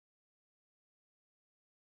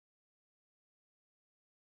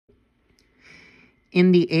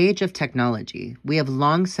In the age of technology, we have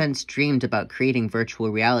long since dreamed about creating virtual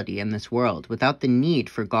reality in this world without the need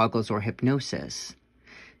for goggles or hypnosis.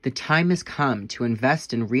 The time has come to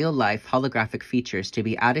invest in real-life holographic features to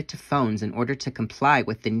be added to phones in order to comply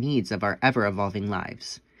with the needs of our ever-evolving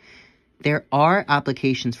lives. There are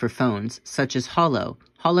applications for phones such as Holopex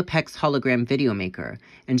Hologram Video Maker,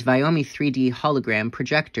 and Viomi 3D Hologram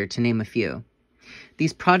Projector, to name a few.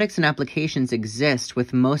 These products and applications exist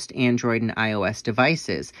with most Android and iOS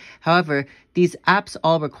devices. However, these apps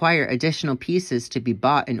all require additional pieces to be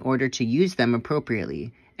bought in order to use them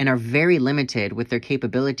appropriately, and are very limited with their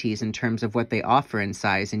capabilities in terms of what they offer in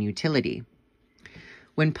size and utility.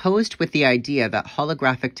 When posed with the idea that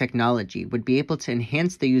holographic technology would be able to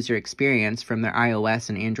enhance the user experience from their iOS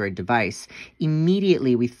and Android device,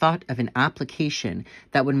 immediately we thought of an application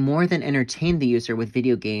that would more than entertain the user with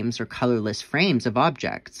video games or colorless frames of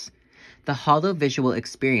objects. The HoloVisual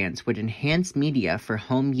experience would enhance media for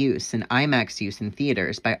home use and IMAX use in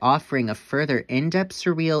theaters by offering a further in-depth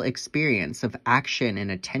surreal experience of action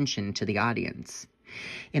and attention to the audience.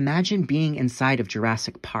 Imagine being inside of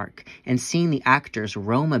Jurassic Park and seeing the actors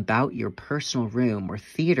roam about your personal room or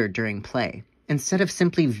theater during play, instead of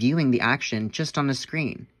simply viewing the action just on a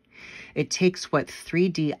screen. It takes what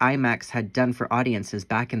 3D IMAX had done for audiences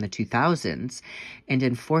back in the 2000s and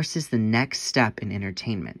enforces the next step in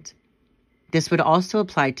entertainment. This would also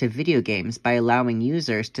apply to video games by allowing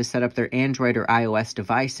users to set up their Android or iOS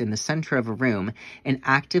device in the center of a room and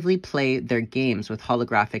actively play their games with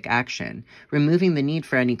holographic action, removing the need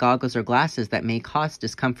for any goggles or glasses that may cause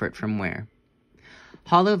discomfort from wear.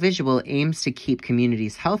 HoloVisual aims to keep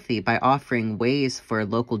communities healthy by offering ways for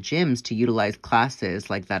local gyms to utilize classes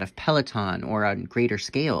like that of Peloton or on greater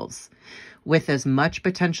scales. With as much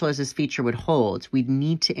potential as this feature would hold, we'd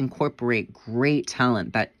need to incorporate great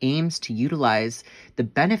talent that aims to utilize the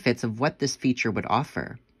benefits of what this feature would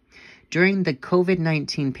offer. During the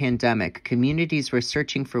COVID-19 pandemic, communities were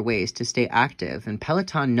searching for ways to stay active, and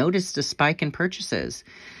Peloton noticed a spike in purchases.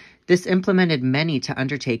 This implemented many to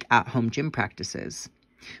undertake at-home gym practices.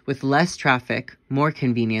 With less traffic, more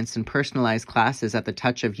convenience, and personalized classes at the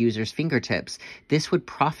touch of users' fingertips, this would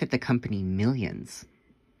profit the company millions.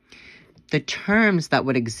 The terms that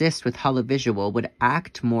would exist with HoloVisual would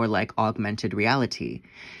act more like augmented reality.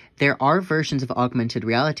 There are versions of augmented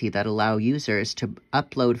reality that allow users to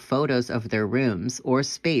upload photos of their rooms or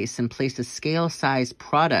space and place a scale-size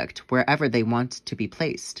product wherever they want to be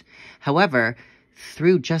placed. However,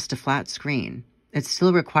 through just a flat screen, it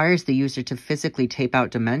still requires the user to physically tape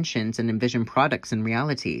out dimensions and envision products in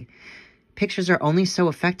reality. Pictures are only so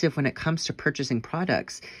effective when it comes to purchasing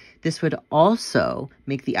products. This would also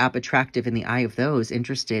make the app attractive in the eye of those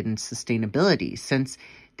interested in sustainability, since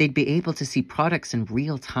they'd be able to see products in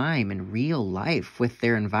real time and real life with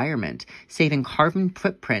their environment, saving carbon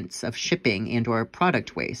footprints of shipping and/or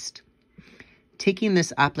product waste. Taking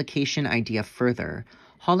this application idea further,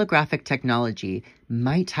 holographic technology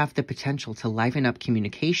might have the potential to liven up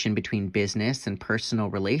communication between business and personal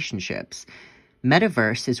relationships.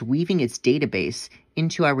 Metaverse is weaving its database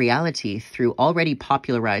into our reality through already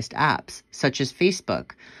popularized apps, such as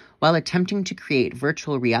Facebook, while attempting to create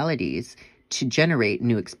virtual realities to generate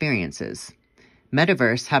new experiences.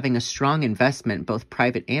 Metaverse having a strong investment, both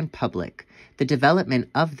private and public, the development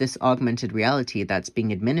of this augmented reality that's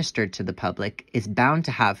being administered to the public is bound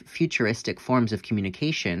to have futuristic forms of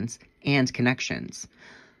communications and connections.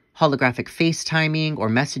 Holographic FaceTiming or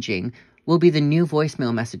messaging will be the new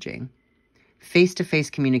voicemail messaging.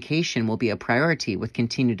 Face-to-face communication will be a priority with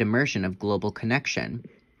continued immersion of global connection.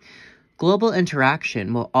 Global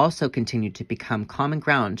interaction will also continue to become common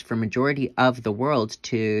ground for majority of the world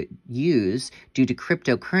to use due to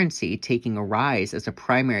cryptocurrency taking a rise as a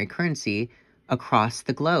primary currency across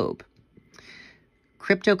the globe.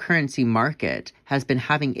 Cryptocurrency market has been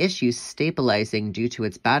having issues stabilizing due to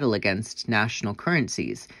its battle against national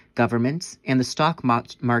currencies, governments, and the stock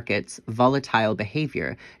market's volatile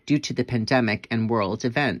behavior due to the pandemic and world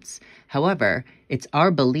events. However, it's our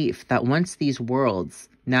belief that once these world's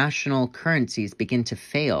national currencies begin to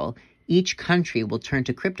fail, each country will turn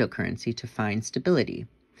to cryptocurrency to find stability.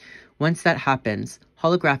 Once that happens,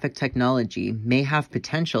 holographic technology may have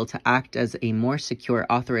potential to act as a more secure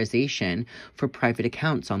authorization for private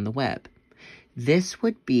accounts on the web. This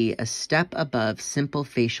would be a step above simple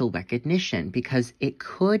facial recognition because it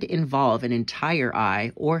could involve an entire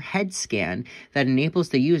eye or head scan that enables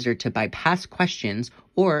the user to bypass questions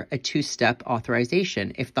or a two-step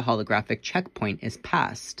authorization if the holographic checkpoint is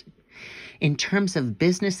passed. In terms of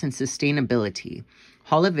business and sustainability,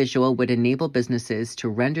 HoloVisual would enable businesses to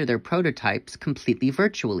render their prototypes completely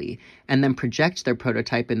virtually and then project their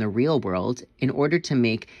prototype in the real world in order to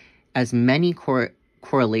make as many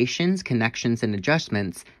correlations, connections, and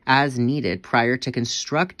adjustments as needed prior to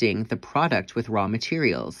constructing the product with raw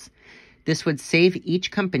materials. This would save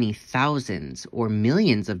each company thousands or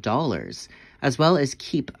millions of dollars, as well as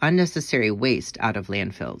keep unnecessary waste out of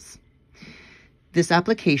landfills. This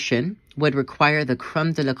application would require the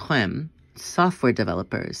crème de la crème, software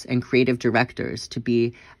developers and creative directors, to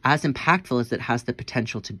be as impactful as it has the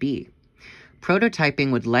potential to be.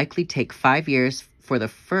 Prototyping would likely take 5 years for the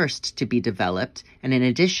first to be developed and an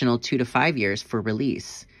additional 2 to 5 years for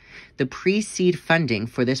release. The pre-seed funding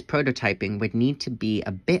for this prototyping would need to be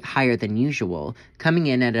a bit higher than usual, coming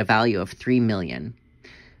in at a value of $3 million.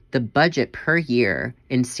 The budget per year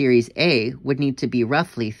in Series A would need to be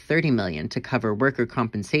roughly $30 million to cover worker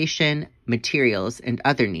compensation, materials, and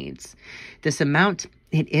other needs. This amount,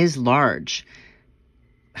 it is large.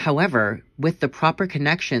 However, with the proper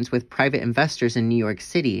connections with private investors in New York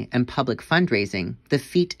City and public fundraising, the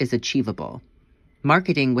feat is achievable.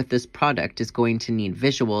 Marketing with this product is going to need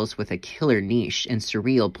visuals with a killer niche and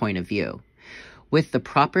surreal point of view. With the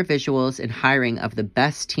proper visuals and hiring of the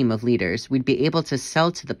best team of leaders, we'd be able to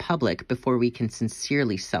sell to the public before we can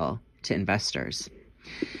sincerely sell to investors.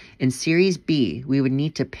 In Series B, we would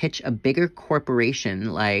need to pitch a bigger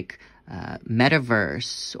corporation like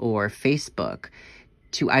Metaverse or Facebook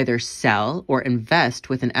to either sell or invest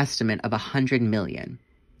with an estimate of $100 million.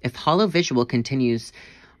 If HoloVisual continues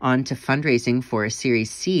on to fundraising for a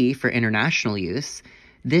Series C for international use,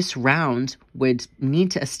 this round would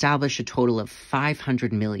need to establish a total of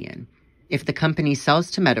 $500 million. If the company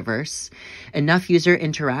sells to Metaverse, enough user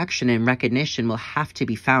interaction and recognition will have to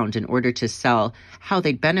be found in order to sell how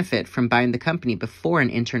they'd benefit from buying the company before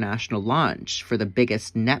an international launch for the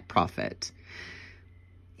biggest net profit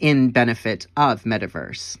in benefit of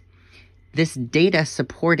Metaverse. This data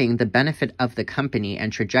supporting the benefit of the company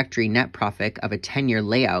and trajectory net profit of a 10-year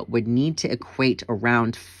layout would need to equate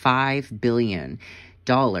around $5 billion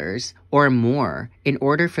or more in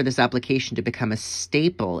order for this application to become a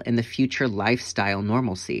staple in the future lifestyle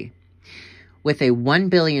normalcy. With a $1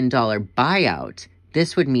 billion buyout,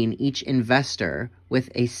 this would mean each investor with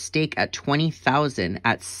a stake at $20,000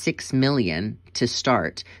 at $6 million to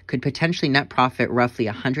start could potentially net profit roughly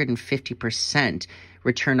 150%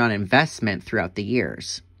 return on investment throughout the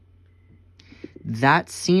years. That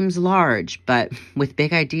seems large, but with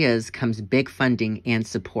big ideas comes big funding and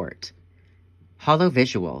support.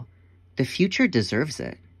 HoloVisual, the future deserves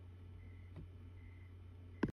it.